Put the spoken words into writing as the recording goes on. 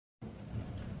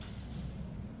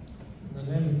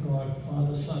name of God,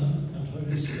 Father, Son, and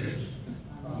Holy Spirit.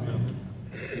 Amen.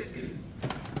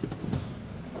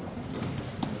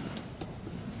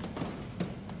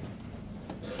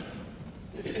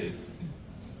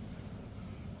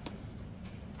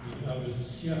 I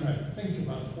was here, I think,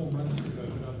 about 4 months ago,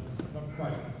 but I'm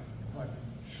not quite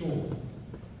sure.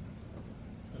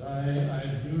 But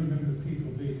I do remember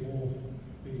people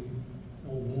being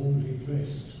more warmly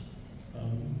dressed.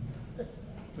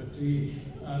 But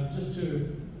just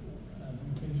to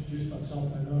introduce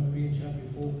myself, I know I've been here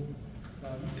before.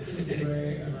 I'm Tim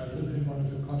Gray, and I live in one of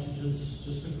the cottages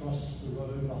just across the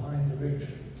road behind the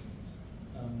rectory.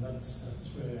 That's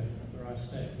where I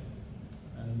stay.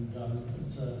 And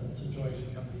it's a joy to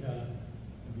come here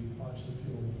and be part of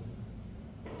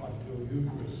your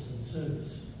Eucharist and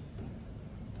service.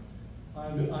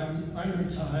 I'm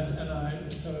retired,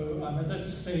 and so I'm at that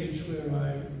stage where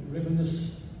I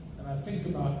reminisce and I think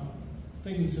about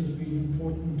things that have been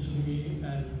important to me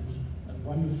and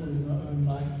wonderful in my own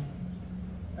life.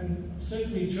 And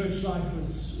certainly church life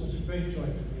was a great joy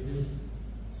for me. There's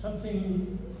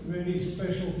something really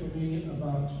special for me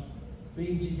about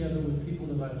being together with people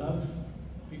that I love,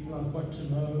 people I've got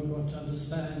to know, got to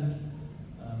understand,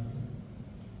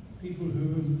 people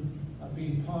who I've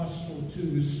been pastoral to,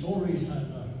 whose stories I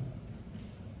know,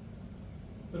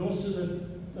 but also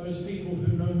those people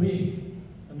who know me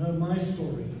and know my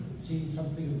story, seen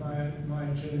something of my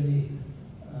journey,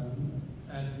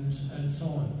 and so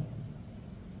on.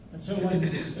 And so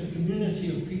it's a community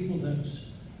of people that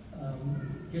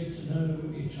get to know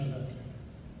each other.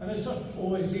 And it's not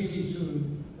always easy to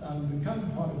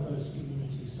become part of those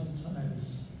communities.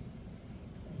 Sometimes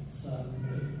it's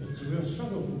a real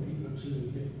struggle for people to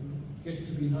get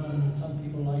to be known, and some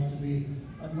people like to be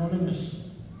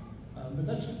anonymous. But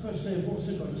that's because they've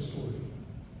also got a story.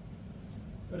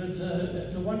 But it's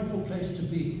a wonderful place to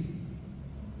be.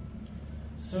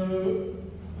 So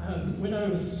when I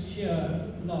was here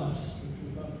last, which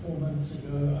was about 4 months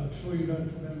ago, I'm sure you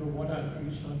don't remember what I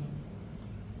preached on.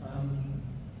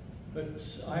 But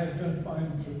I don't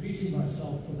mind repeating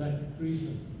myself for that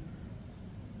reason.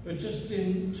 But just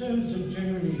in terms of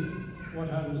generally what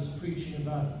I was preaching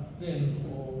about then,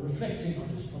 or reflecting on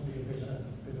is probably a better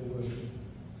word,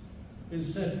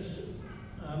 is that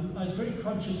I was very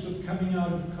conscious of coming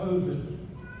out of COVID,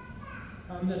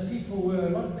 that a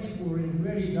lot of people were in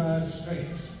really dire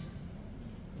straits.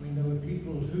 I mean, there were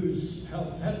people whose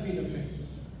health had been affected,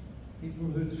 people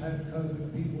who'd had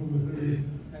COVID, people who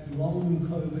had long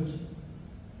COVID,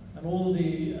 and all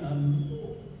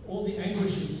the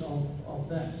anguishes of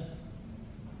that.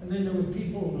 And then there were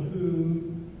people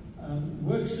who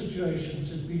work situations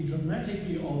had been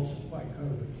dramatically altered by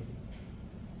COVID.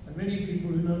 And many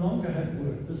people who no longer had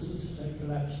work, businesses had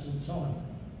collapsed and so on.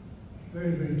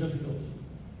 Very, very difficult.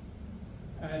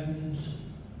 And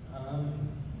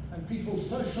people's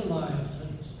social lives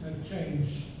had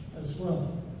changed as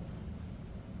well.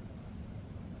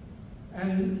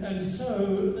 And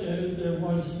so there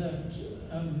was that,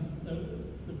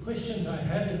 the questions I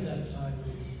had at that time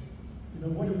was,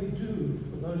 what do we do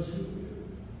for those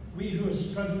we who are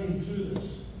struggling through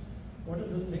this? What are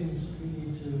the things that we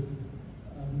need to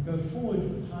go forward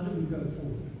with? How do we go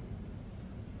forward?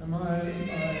 And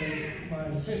my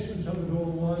assessment of it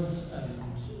all was, and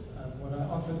what I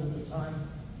offered at the time,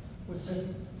 was that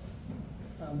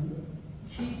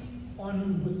keep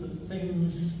on with the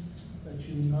things that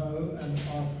you know and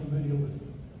are familiar with.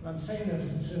 And I'm saying that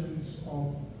in terms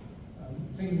of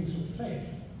things of faith.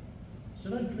 So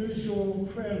don't lose your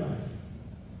prayer life.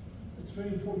 It's very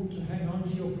important to hang on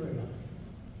to your prayer life.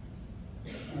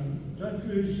 Don't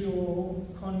lose your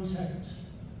contact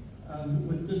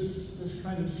with this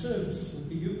kind of service, with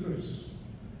the Eucharist.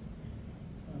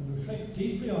 Reflect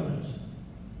deeply on it.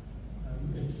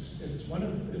 It's one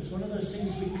of those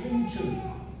things we cling to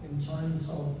in times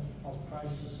of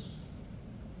crisis.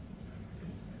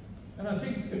 And I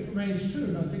think it remains true,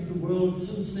 and I think the world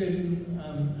since then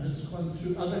has gone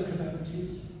through other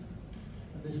calamities.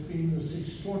 And there's been this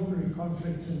extraordinary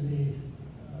conflict in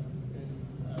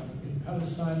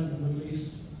Palestine and the Middle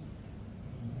East,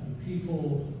 and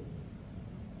people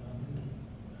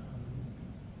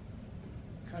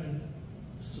kind of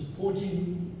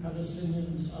supporting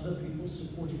Palestinians, other people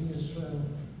supporting Israel,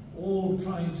 all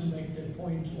trying to make their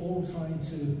point, all trying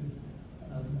to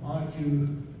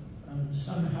argue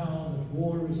somehow that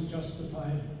war is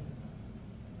justified.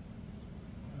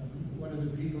 One of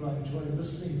the people I enjoy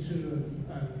listening to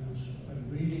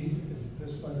and reading is a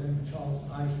person by the name of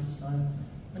Charles Eisenstein,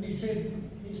 and he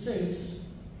says,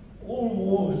 all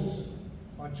wars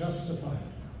are justified.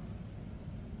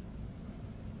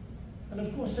 And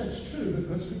of course that's true,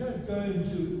 because we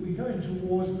go into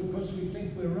wars because we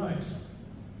think we're right.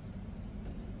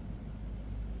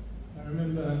 I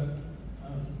remember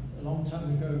a long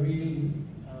time ago reading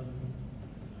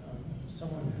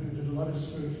someone who did a lot of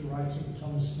spiritual writing,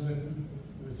 Thomas Merton,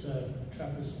 who was a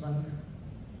Trappist monk.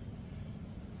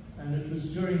 And it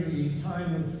was during the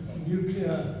time of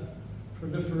nuclear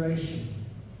proliferation,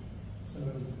 so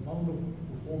long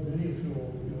before many of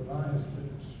your lives,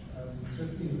 but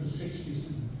certainly in the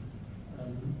 60s,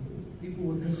 people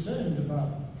were concerned about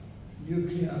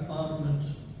nuclear armament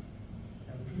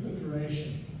and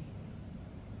proliferation.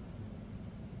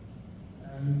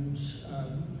 And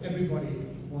everybody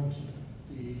wanted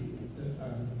the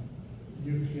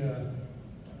nuclear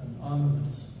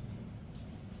armaments.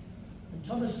 And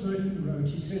Thomas Merton wrote,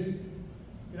 he said,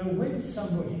 you know, when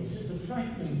somebody, he said, the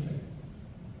frightening thing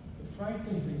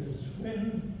is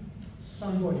when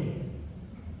somebody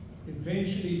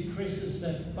eventually presses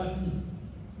that button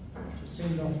to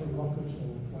send off a rocket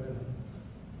or whatever.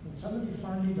 When somebody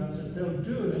finally does it, they'll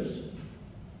do it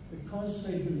because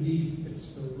they believe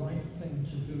it's the right thing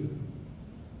to do.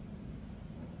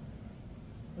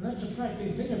 And that's a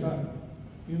frightening thing about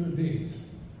human beings.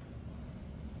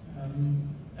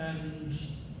 And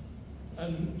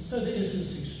so there is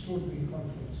this extraordinary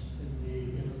conflict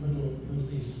in the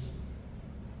Middle East.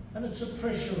 And it's a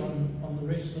pressure on the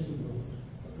rest of the world.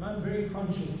 And I'm very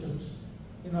conscious that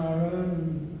in our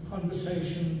own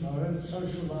conversations, our own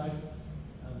social life,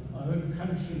 our own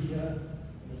country here,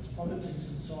 its politics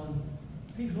and so on,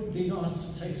 people are being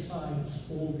asked to take sides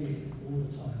all the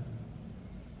time.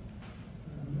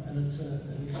 And it's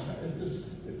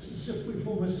as if we've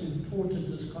almost imported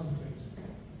this conflict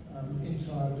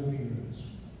into our living rooms.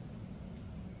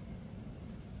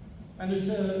 And it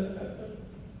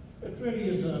really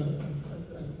is a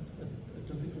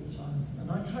difficult time.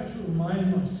 And I try to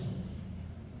remind myself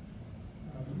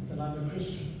that I'm a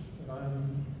Christian, that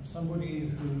I'm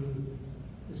somebody who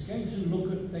is going to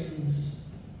look at things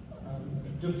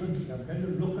differently. I'm going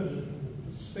to look at it from the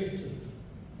perspective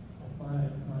of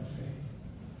my faith.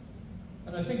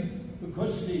 And I think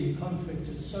because the conflict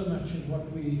is so much in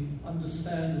what we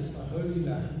understand as the Holy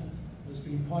Land, has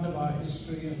been part of our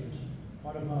history and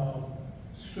part of our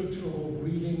scriptural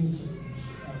readings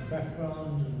and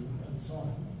background and so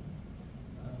on.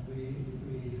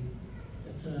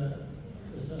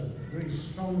 There's a very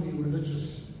strongly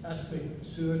religious aspect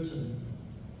to it, and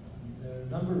there are a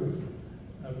number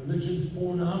of religions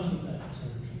born out of that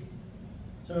territory.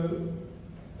 So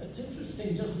it's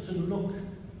interesting just to look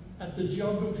at the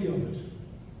geography of it.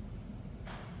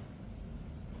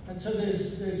 And so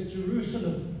there's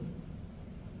Jerusalem,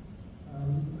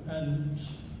 and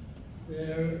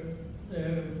there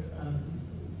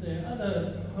are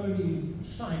other holy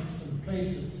sites and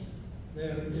places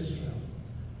there in Israel.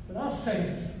 But our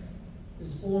faith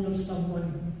is born of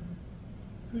someone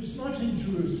who's not in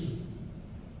Jerusalem,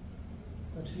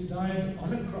 but who died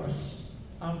on a cross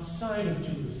outside of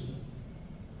Jerusalem.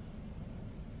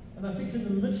 And I think in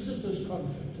the midst of this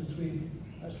conflict,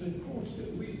 as we're called to,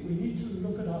 we need to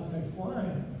look at our faith.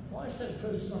 Why is that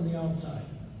person on the outside?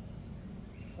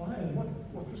 Why?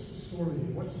 What was the story?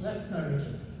 What's that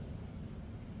narrative?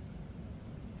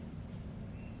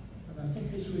 And I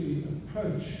think as we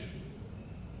approach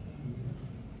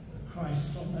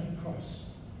Christ on that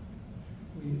cross,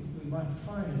 we might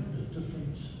find a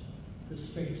different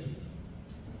perspective,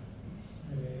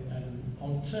 an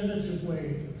alternative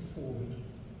way forward.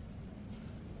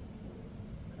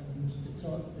 And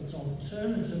it's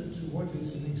alternative to what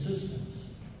is in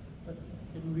existence, but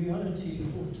in reality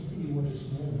it ought to be what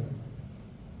is normal.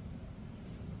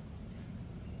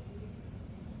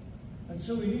 And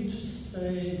so we need to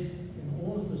stay in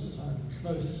all of this time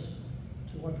close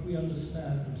to what we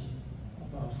understand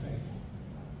of our faith.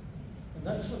 And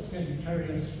that's what's going to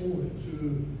carry us forward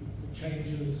through the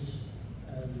changes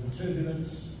and the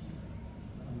turbulence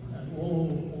and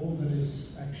all that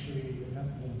is actually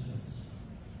happening to us.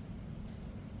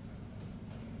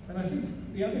 And I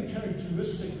think the other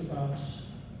characteristic about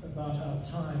our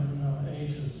time and our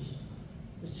ages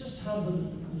is just how the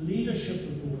leadership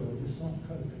of the world is not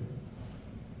coping.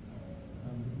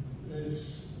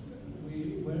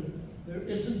 There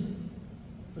isn't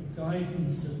the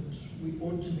guidance that we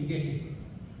ought to be getting.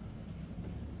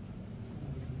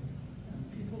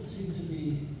 And people seem to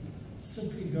be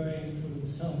simply going for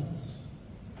themselves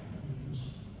and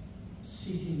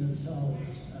seeking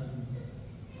themselves and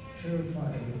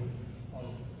terrified of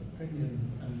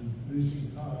opinion and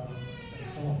losing power and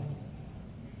so on.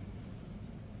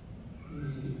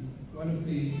 One of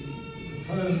the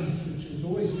poems which has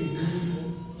always been meaningful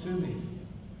to me,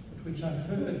 but which I've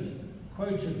heard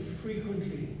quoted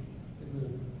frequently in the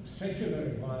secular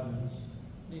environments,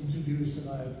 the interviews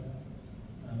that I've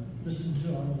listened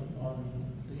to on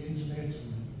the internet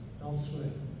and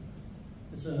elsewhere.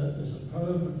 There's a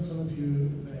poem, and some of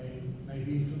you may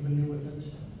be familiar with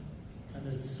it,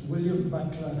 and it's William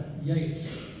Butler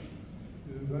Yeats,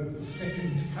 who wrote The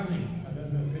Second Coming. I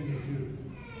don't know if any of you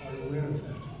are aware of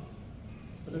that.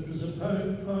 But it was a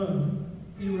poem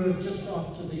he wrote just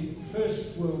after the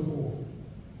First World War,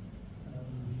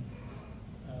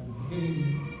 beginning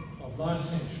of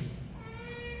last century.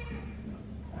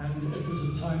 And it was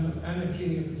a time of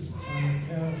anarchy, it was a time of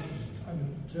chaos, it was a time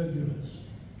of turbulence.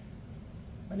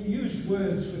 And he used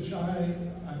words which I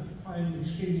find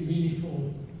extremely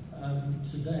meaningful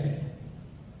today.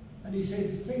 And he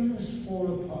said, things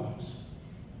fall apart,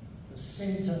 the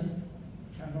center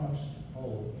cannot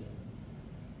hold.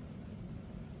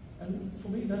 And for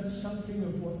me, that's something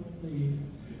of what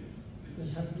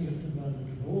is happening at the moment,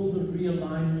 with all the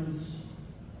realignments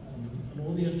and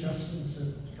all the adjustments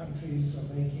that countries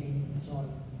are making and so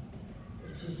on.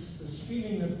 It's this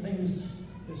feeling that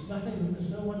there's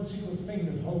no one single thing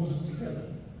that holds it together.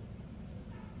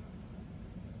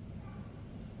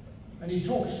 And he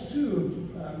talks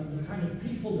too of the kind of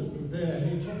people that were there,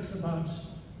 and he talks about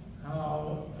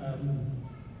how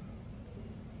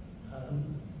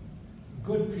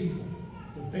good people,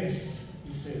 the best,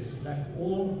 he says, lack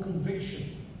all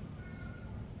conviction,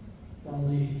 while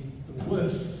the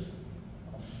worst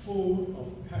are full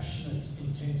of passionate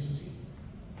intensity.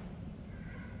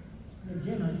 And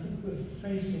again, I think we're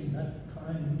facing that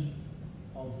kind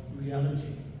of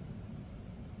reality.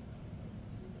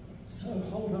 So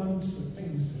hold on to the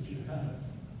things that you have,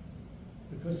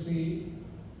 because the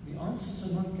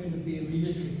answers are not going to be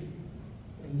immediately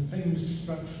in things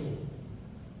structural,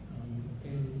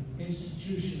 in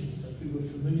institutions that we were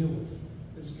familiar with.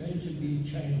 There's going to be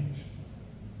change.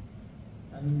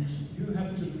 And you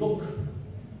have to look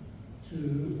to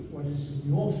what is in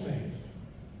your faith,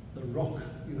 the rock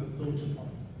you have built upon.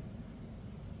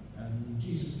 And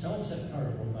Jesus tells that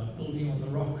parable about building on the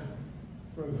rock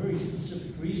for a very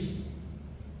specific reason.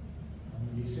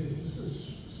 And he says,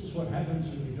 this is what happens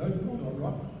when you don't build on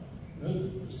rock. You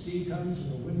know, the sea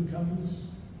comes and the wind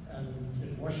comes and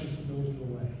it washes the building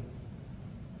away.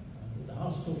 But the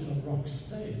house built on rock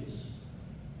stays.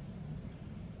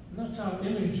 And that's our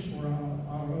image for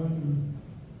our own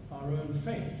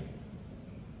faith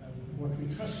and what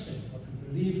we trust in, what we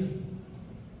believe in.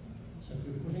 So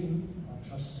we're putting our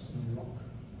trust in the rock,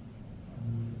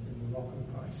 in the rock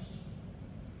of Christ.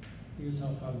 He is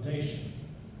our foundation.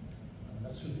 And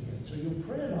that's what we get. So your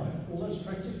prayer life, all those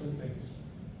practical things,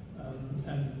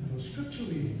 and your scripture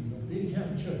reading, your being here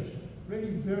in church,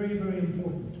 really very, very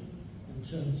important in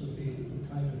terms of the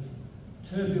kind of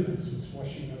turbulence that's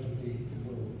washing over the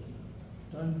world.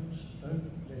 Don't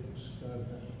let go of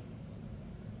that.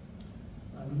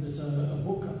 There's a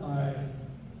book I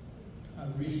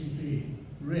recently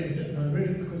read, and I read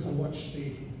it because I watched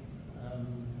the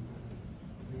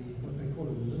what they call a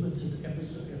limited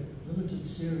episode, limited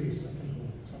series, I think, or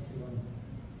something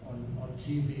on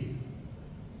TV.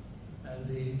 And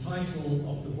the title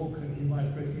of the book, and you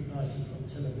might recognize it from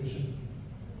television,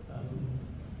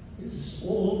 is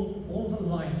all the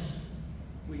light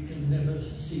we can never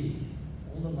see.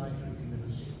 All the light we can never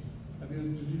see.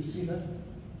 Did you see that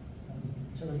on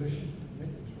television?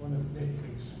 It's one of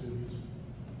Netflix movies.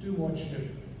 Do watch it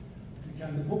if you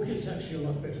can. The book is actually a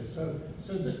lot better. So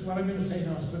this, what I'm going to say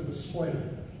now, is a bit of a spoiler.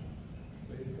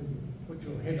 So you can put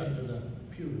your head under the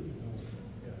pew.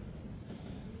 Yeah.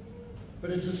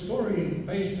 But it's a story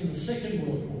based in the Second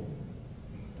World War,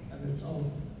 and it's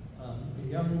of a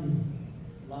young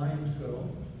blind girl,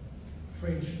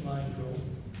 French blind girl,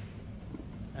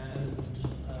 and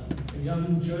a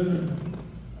young German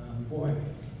boy.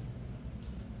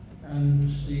 And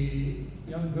the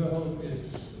young girl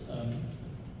is,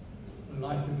 her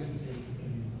life begins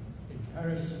in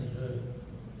Paris, and her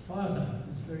father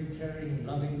is very caring and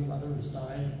loving. The mother has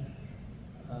died,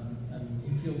 and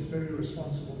he feels very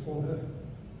responsible for her.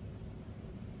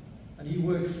 And he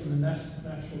works in the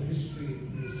Natural History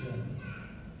Museum.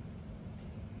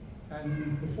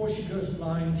 And before she goes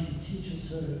blind, he teaches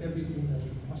her everything that he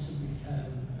possibly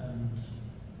can, and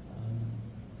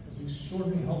is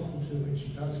extraordinarily helpful to her when she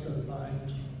does go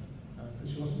blind,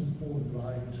 because she wasn't born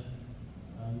blind.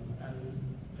 And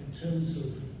in terms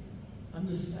of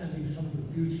understanding some of the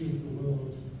beauty of the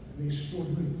world and the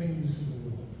extraordinary things in the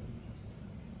world.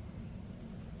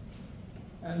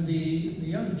 And the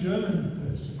young German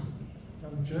person,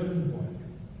 young German boy,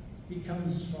 he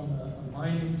comes from a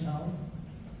mining town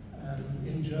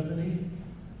in Germany,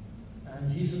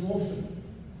 and he's an orphan.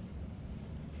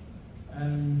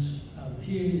 And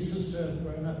he and his sister have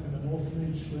grown up in an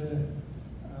orphanage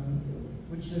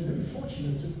which they're very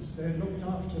fortunate. They're looked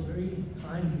after very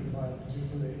kindly by a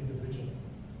particular individual.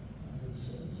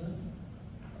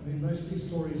 I mean, most of these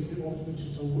stories, the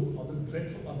orphanages are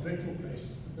dreadful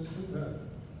places. But this is a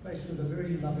place with a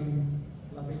very loving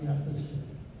atmosphere.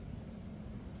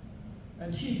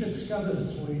 And he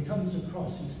discovers, or he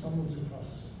stumbles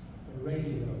across a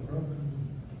broken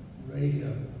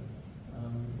radio,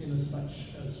 in as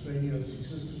much as radios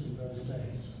existed in those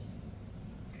days.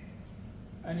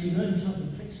 And he learns how to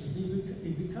fix it.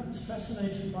 He becomes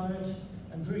fascinated by it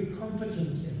and very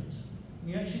competent in it. And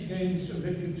he actually gains a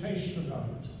reputation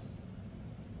around it.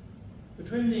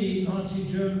 But when the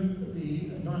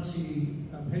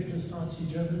Hitler's Nazi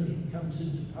Germany comes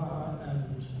into power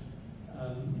and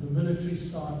the military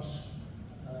starts,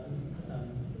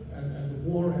 and the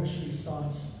war actually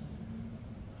starts,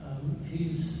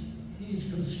 he's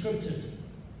conscripted,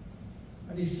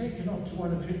 and he's taken off to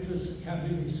one of Hitler's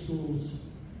academy schools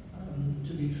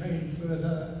to be trained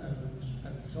further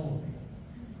and so on.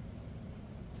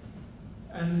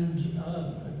 And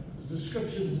the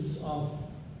descriptions of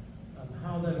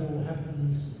how that all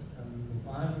happens, and the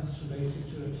violence related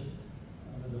to it,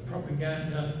 and the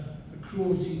propaganda, the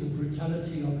cruelty, the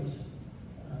brutality of it,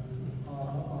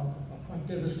 are quite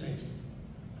devastating.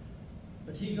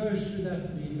 But he goes through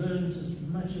that and he learns as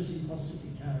much as he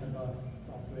possibly can about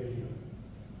radio.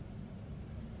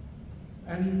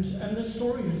 And the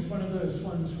story is one of those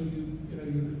ones where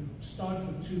you start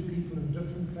with two people in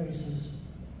different places,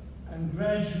 and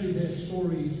gradually their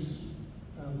stories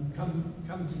come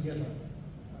together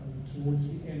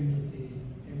towards the end of the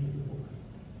book.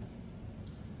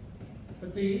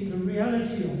 But the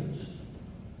reality of it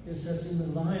is that in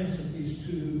the lives of these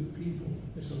two people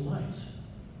is a light.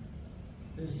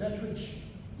 There's that which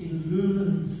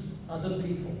illumines other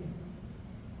people.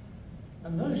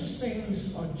 And those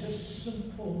things are just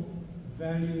simple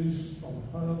values from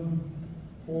home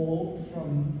or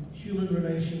from human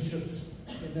relationships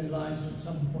in their lives at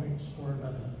some point or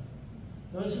another.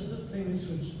 Those are the things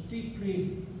which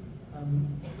deeply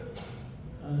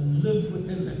live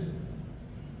within them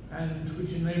and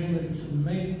which enable them to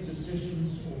make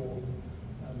decisions or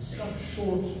stop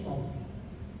short of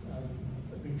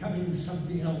becoming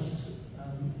something else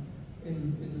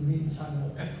in the meantime,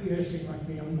 or acquiescing, like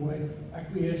the young boy,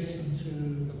 acquiescing to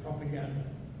the propaganda.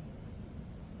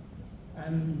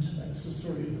 And that's the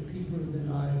story of the people in their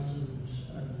lives and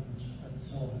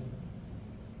so on.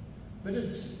 But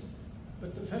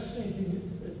the fascinating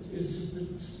thing is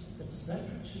that it's that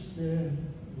which is there,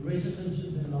 resident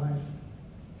in their life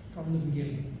from the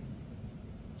beginning.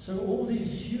 So all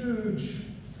these huge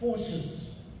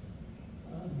forces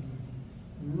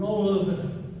roll over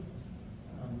them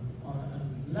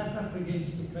and lap up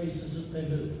against the places that they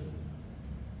live,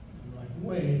 like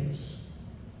waves,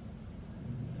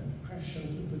 and crash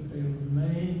over, but they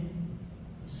remain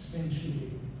essentially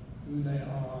who they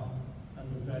are and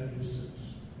the values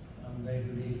that they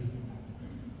believe in.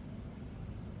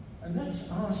 And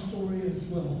that's our story as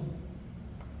well.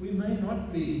 We may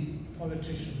not be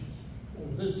politicians, or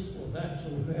this or that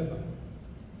or whoever,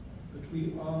 but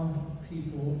we are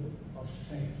people of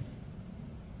faith.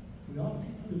 We are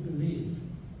people who believe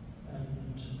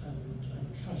and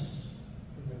trust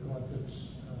in the God that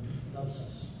loves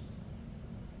us.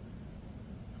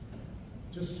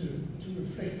 Just to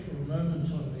reflect for a moment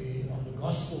on the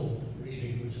gospel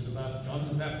reading, which is about John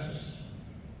the Baptist.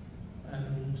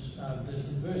 And there's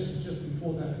some verses just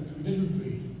before that which we didn't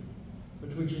read,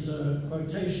 but which is a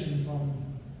quotation from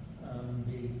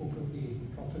the book of the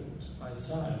prophet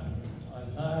Isaiah.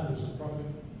 Isaiah was a prophet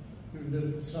who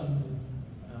lived some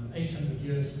 800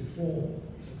 years before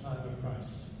the time of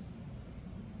Christ.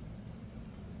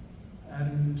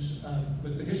 And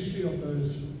but the history of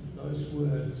those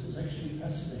words is actually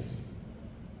fascinating.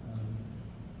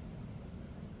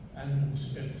 And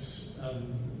it's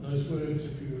those words,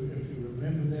 if you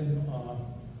remember them, are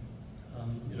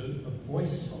a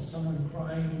voice of someone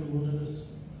crying in the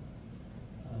wilderness.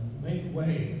 Make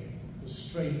way, make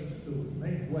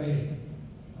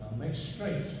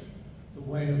straight the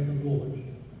way of the Lord.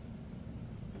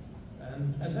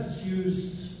 And that's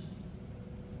used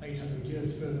 800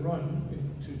 years further on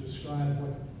to describe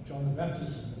what John the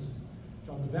Baptist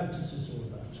is all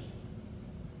about.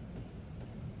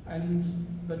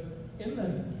 But in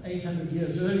the 800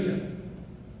 years earlier,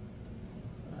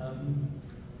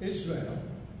 Israel,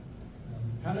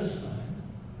 Palestine,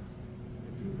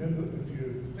 if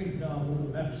you think now of all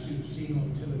the maps you've seen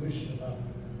on television about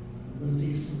the Middle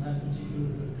East and that particular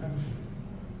bit of country,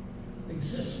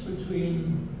 exists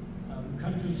between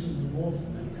countries in the north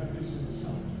and countries in the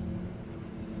south.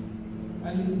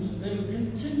 And they were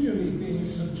continually being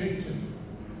subjected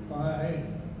by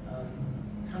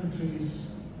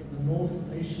countries in the north,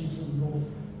 nations in the north,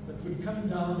 that would come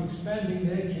down, expanding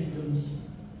their kingdoms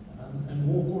and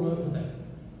walk all over them.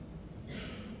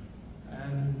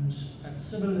 And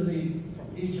similarly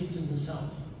from Egypt in the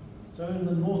south. So in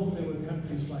the north there were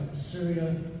countries like Syria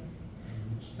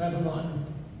and Babylon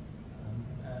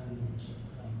and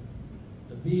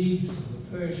the Medes and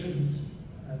the Persians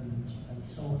and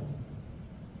so on.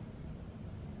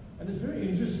 And it's very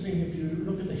interesting if you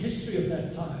look at the history of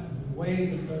that time, the way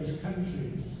that those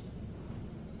countries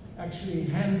actually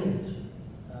handled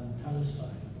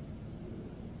Palestine.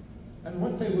 And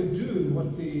what they would do,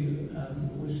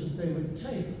 was that they would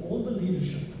take all the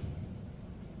leadership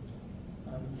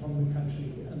from the country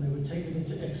and they would take it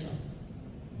into exile.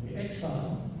 And the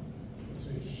exile was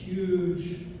a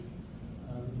huge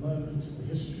moment in the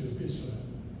history of Israel.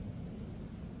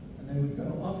 And they would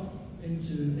go off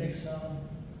into exile,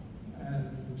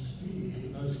 and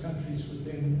those countries would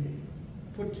then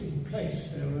put in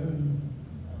place their own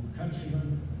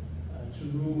countrymen to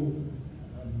rule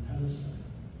Palestine.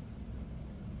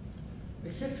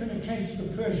 Except when it came to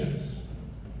the Persians,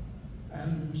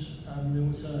 and there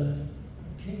was a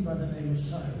king by the name of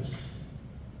Cyrus,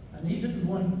 and he didn't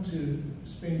want to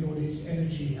spend all his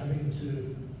energy having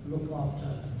to look after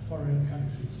foreign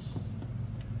countries.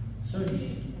 So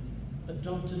he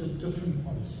adopted a different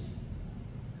policy.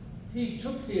 He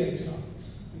took the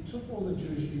exiles, he took all the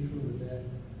Jewish people who were there,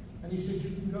 and he said,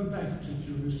 you can go back to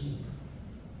Jerusalem.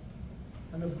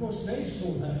 And of course they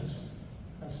saw that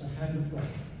as the hand of God.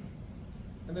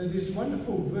 And there are these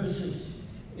wonderful verses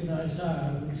in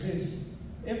Isaiah which says,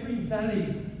 every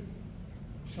valley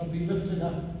shall be lifted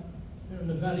up. You know,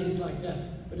 the valleys like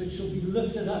that, but it shall be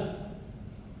lifted up.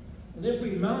 And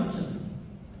every mountain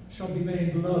shall be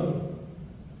made low.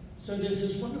 So there's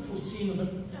this wonderful scene of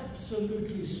an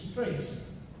absolutely straight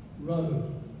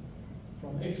road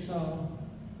from exile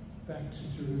back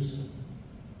to Jerusalem.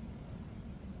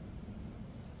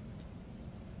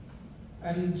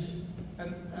 And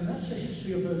that's the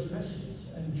history of those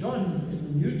passages. And John in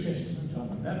the New Testament, John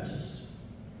the Baptist,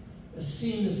 is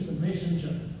seen as the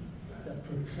messenger that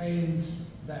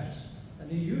proclaims that.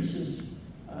 And he uses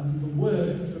the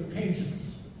word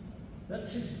repentance.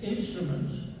 That's his instrument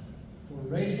for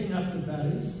raising up the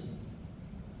valleys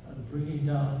and bringing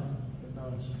down the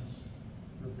mountains.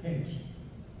 Repent.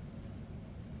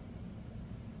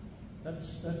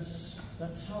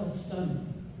 That's how it's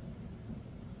done.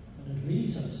 And it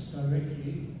leads us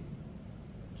directly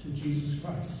to Jesus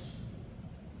Christ,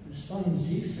 whose songs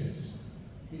he says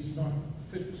he's not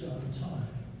fit to untie.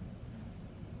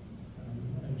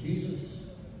 And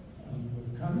Jesus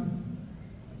will come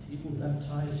and he will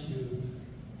baptize you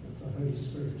with the Holy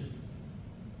Spirit.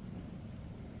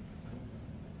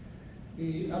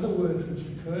 The other word which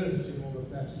occurs in all of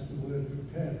that is the word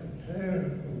prepare.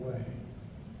 Prepare a way.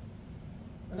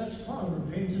 And that's part of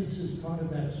repentance, is part of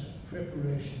that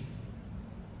preparation.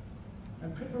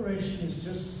 And preparation is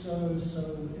just so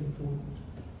important.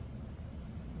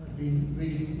 I've been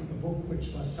reading a book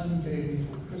which my son gave me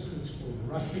for Christmas called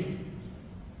Russie.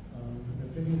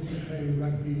 If any of you play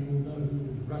rugby, you will know who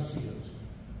Russie is.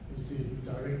 He's the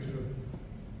director of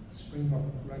Springbok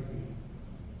Rugby.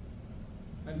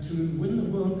 And to win the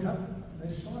World Cup, they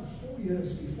start 4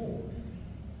 years before.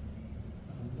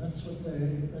 That's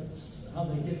how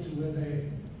they get to where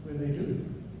they do.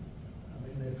 I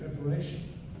mean, their preparation.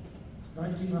 It's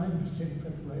 99%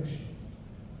 preparation.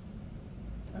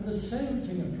 And the same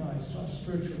thing applies to our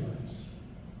spiritual lives.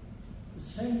 The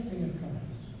same thing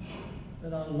applies.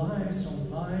 That our lives are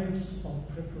lives of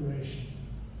preparation.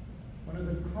 One of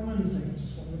the common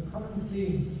things, one of the common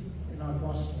themes in our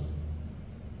gospel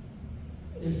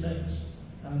is that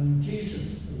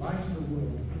Jesus, the light of the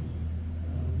world,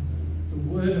 the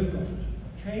Word of God,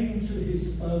 came to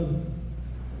his own.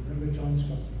 Remember John's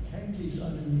gospel. Came to his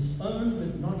own, and his own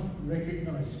did not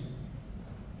recognize him.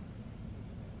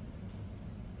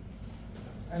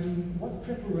 And what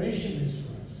preparation is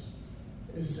for us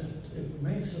is that it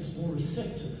makes us more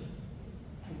receptive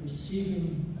to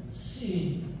receiving and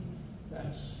seeing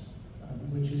that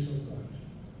which is of God.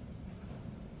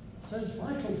 So it's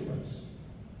vital for us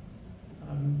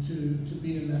to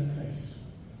be in that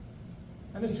place.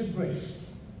 And it's a grace.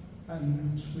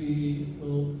 And we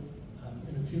will,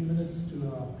 in a few minutes, do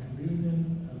our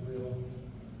communion, and we'll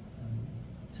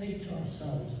take to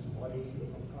ourselves the body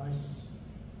of Christ,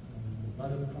 the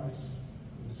blood of Christ.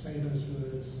 We'll say those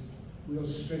words. We'll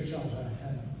stretch out our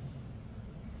hands.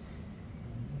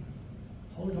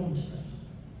 Hold on to that.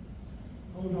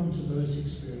 Hold on to those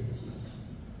experiences.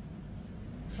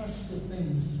 the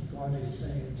things that God is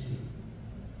saying to you.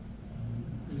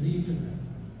 Believe in them.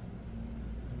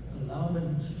 And allow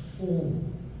them to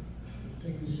form the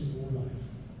things in your life.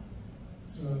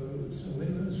 So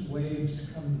when those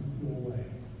waves come your way,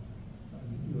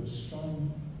 you are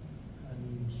strong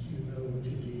and you